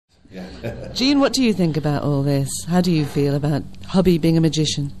Jean, what do you think about all this? How do you feel about hubby being a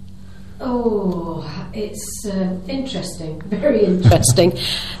magician? Oh, it's interesting, very interesting.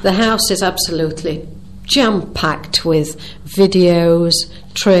 The house is absolutely jam-packed with videos,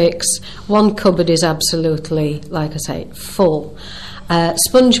 tricks. One cupboard is absolutely, like I say, full.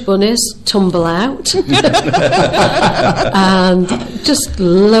 Sponge bunnies tumble out and just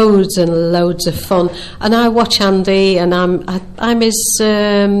loads and loads of fun. And I watch Andy, and I'm his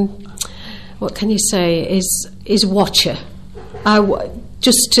what can you say, his watcher.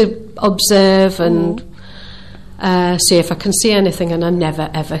 Just to observe and see if I can see anything, and I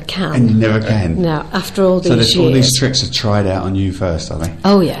never ever can. And you never can? No, after all these years. So all these tricks are tried out on you first, are they?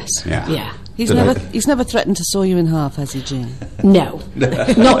 Oh yes, yeah. He's never threatened to saw you in half, has he, Jean? No,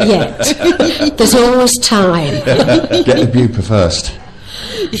 not yet. There's always time. Get the bupa first.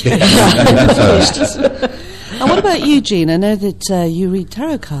 And what about you, Jean? I know that you read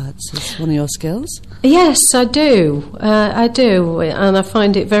tarot cards as one of your skills. Yes, I do. I do, and I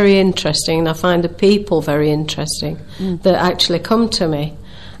find it very interesting, and I find the people very interesting that actually come to me.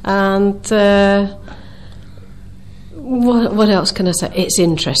 And what else can I say? It's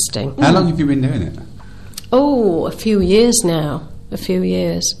interesting. How long have you been doing it? Oh, a few years now. A few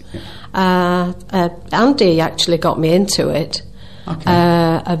years. Andy actually got me into it. Okay.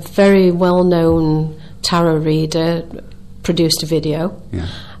 A very well-known tarot reader produced a video. Yeah.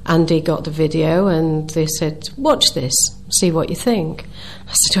 Andy got the video and they said, watch this, see what you think.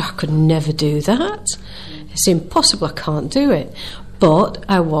 I said, I could never do that. It's impossible, I can't do it. But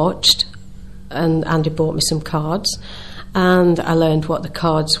I watched, and Andy bought me some cards, and I learned what the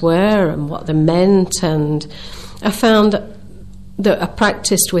cards were and what they meant, and I found that I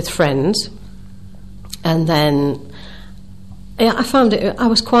practiced with friends, and then I found it, I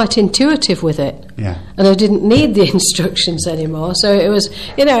was quite intuitive with it. Yeah. And I didn't need the instructions anymore. So it was,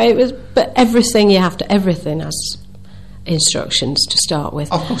 but everything has instructions to start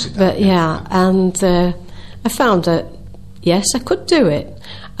with. Of course it does. But and I found that, yes, I could do it.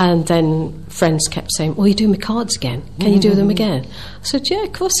 And then friends kept saying, well, you do my cards again. Can you do them again? I said, yeah,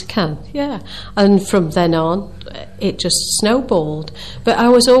 of course I can, yeah. And from then on, it just snowballed. But I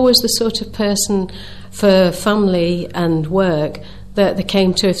was always the sort of person for family and work that they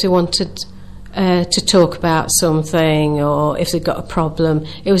came to if they wanted to talk about something, or if they'd got a problem.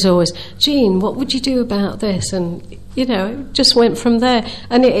 It was always, Jean, what would you do about this? And, it just went from there.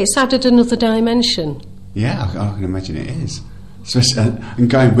 And it's added another dimension. Yeah, I can imagine it is. And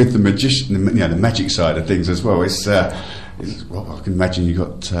going with the magician, the magic side of things as well. Well, I can imagine you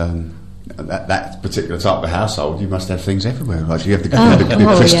got that particular type of household. You must have things everywhere. Like you have the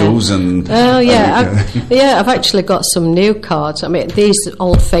crystals and. Oh yeah, I've actually got some new cards. I mean, these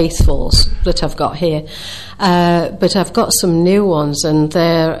Old Faithfuls that I've got here, but I've got some new ones, and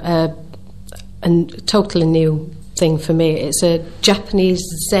they're a totally new thing for me. It's a Japanese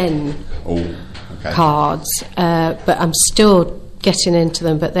Zen. Cards, but I'm still getting into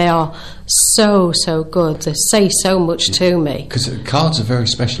them, but they are so good. They say so much to me. Because cards are very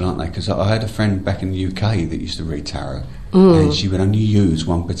special, aren't they? Because I had a friend back in the UK that used to read tarot, and she would only use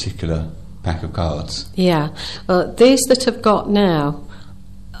one particular pack of cards. Yeah, well, these that I've got now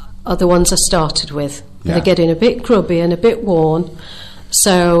are the ones I started with. Yeah. They're getting a bit grubby and a bit worn,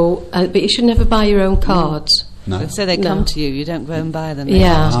 so but you should never buy your own cards. No. So they come to you. You don't go and buy them.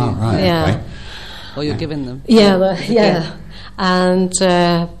 Yeah. Oh, right. Yeah. Okay. Or you're giving them. Yeah. And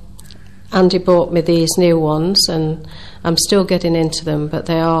Andy bought me these new ones, and I'm still getting into them, but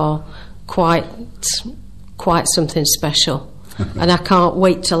they are quite something special. And I can't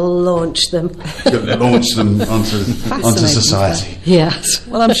wait to launch them. Launch them onto society. Yes.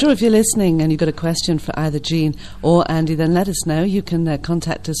 Well, I'm sure if you're listening and you've got a question for either Jean or Andy, then let us know. You can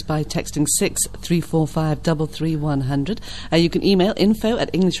contact us by texting 63453 33100. You can email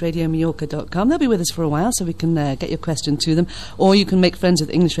info@EnglishRadioMallorca.com. They'll be with us for a while, so we can get your question to them. Or you can make friends with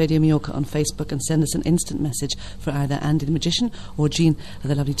English Radio Mallorca on Facebook and send us an instant message for either Andy the Magician or Jean,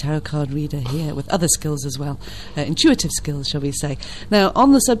 the lovely tarot card reader here, with other skills as well. Intuitive skills, shall we say. Now,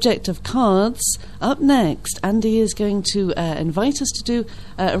 on the subject of cards, up next, Andy is going to invite us to do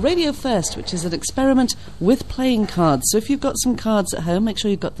a radio first, which is an experiment with playing cards. So if you've got some cards at home, make sure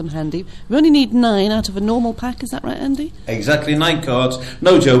you've got them handy. We only need 9 out of a normal pack, is that right, Andy? Exactly, 9 cards,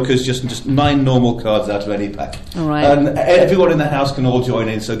 no jokers, just 9 normal cards out of any pack. All right. And everyone in the house can all join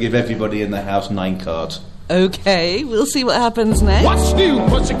in, so give everybody in the house 9 cards. Okay, we'll see what happens next. What's new,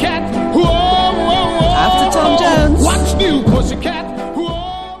 pussycat? Whoa, whoa, whoa. After Tom Jones. What's new, pussycat?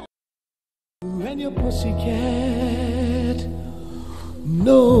 Whoa. And your pussycat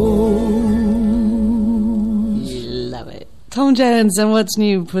knows. Love it. Tom Tom Jones and What's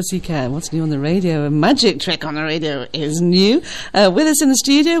New, Pussycat. What's new on the radio? A magic trick on the radio is new. With us in the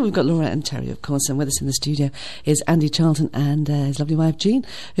studio, we've got Laura and Terry, of course, and with us in the studio is Andy Charlton and his lovely wife Jean,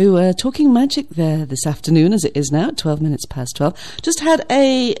 who are talking magic there this afternoon, as it is now, at 12 minutes past 12. Just had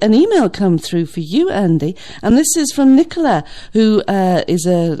an email come through for you, Andy, and this is from Nicola, who is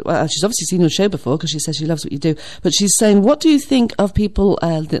she's obviously seen your show before because she says she loves what you do, but she's saying, what do you think of people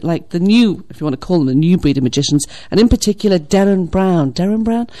that like the new, if you want to call them the new breed of magicians, and in particular Darren Brown? Darren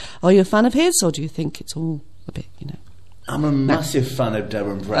Brown, are you a fan of his, or do you think it's all a bit, I'm a massive fan of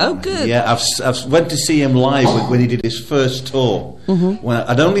Darren Brown. Oh, good. Yeah, I've went to see him live when he did his first tour. Mm-hmm. When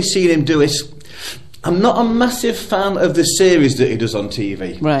I'd only seen him do it. I'm not a massive fan of the series that he does on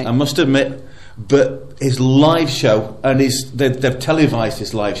TV. Right. I must admit, but his live show, and they've televised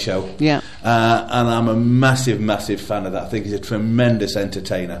his live show. Yeah. And I'm a massive, massive fan of that. I think he's a tremendous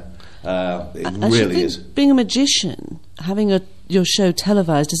entertainer. It really is. Being a magician, having your show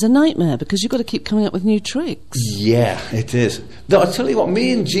televised is a nightmare because you've got to keep coming up with new tricks. Yeah, it is. Though I tell you what,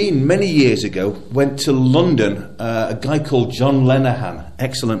 me and Jean many years ago went to London. A guy called John Lenihan,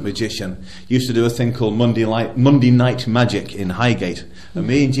 excellent magician, used to do a thing called Monday Night Magic in Highgate, and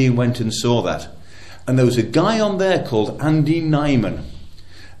me and Jean went and saw that. And there was a guy on there called Andy Nyman,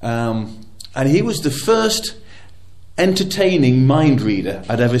 and he was the first entertaining mind reader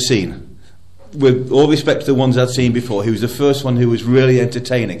I'd ever seen. With all respect to the ones I'd seen before, he was the first one who was really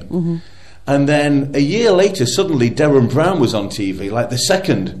entertaining. Mm-hmm. And then a year later, suddenly Darren Brown was on TV, like the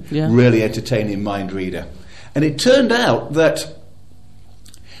second really entertaining mind reader. And it turned out that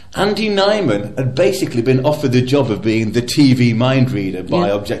Andy Nyman had basically been offered the job of being the TV mind reader by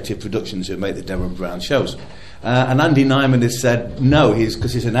Objective Productions, who make the Darren Brown shows. And Andy Nyman has said no,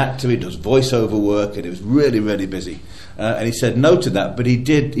 because he's an actor, he does voiceover work, and he was really, really busy. And he said no to that, but he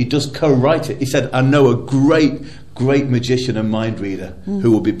does co-write it. He said, I know a great magician and mind reader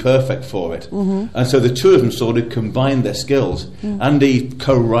who will be perfect for it. Mm-hmm. And so the two of them sort of combined their skills. Andy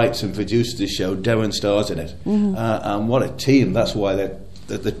co-writes and produces the show, Darren stars in it. Mm-hmm. And what a team. That's why they're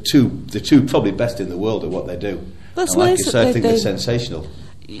the two probably best in the world at what they do. That's and like nice. I say, I think they're sensational.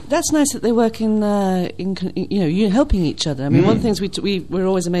 That's nice that they work in you helping each other. I mean, one of the things we're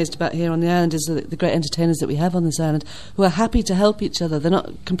always amazed about here on the island is the great entertainers that we have on this island who are happy to help each other. They're not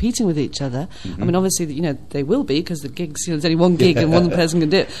competing with each other. Mm-hmm. I mean, obviously, they will be because the gigs, there's only one gig and one person can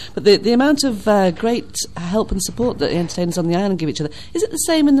do it. But the amount of great help and support that the entertainers on the island give each other, is it the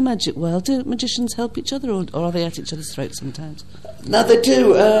same in the magic world? Do magicians help each other, or are they at each other's throats sometimes? No, they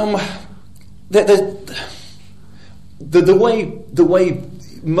do. The way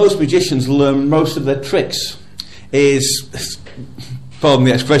most magicians learn most of their tricks is, pardon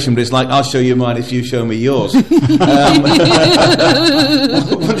the expression, but it's like, I'll show you mine if you show me yours.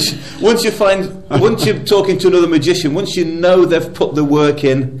 Once you're talking to another magician, once you know they've put the work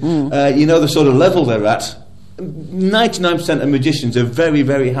in, you know the sort of level they're at, 99% of magicians are very,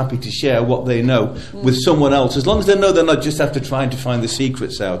 very happy to share what they know with someone else, as long as they know they're not just after trying to find the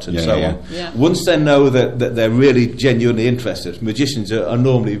secrets out and so on. Yeah. Once they know that they're really genuinely interested, magicians are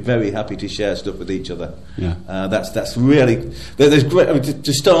normally very happy to share stuff with each other. Yeah. That's really... There's great... I mean,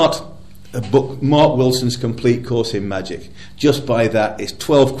 to start a book, Mark Wilson's Complete Course in Magic, just by that, it's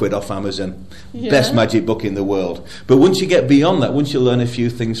 £12 off Amazon. Best magic book in the world. But once you get beyond that, once you learn a few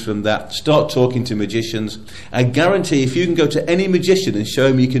things from that, start talking to magicians. I guarantee if you can go to any magician and show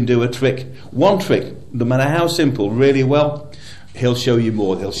him you can do a trick, one trick, no matter how simple, really well, he'll show you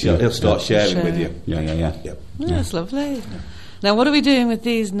more. He'll start sharing with you. Yeah. That's lovely. Yeah. Now, what are we doing with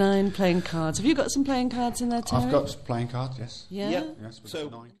these 9 playing cards? Have you got some playing cards in there, Terry? I've got playing cards, yes. Yeah? Yes, so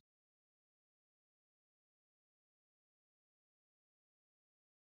 9.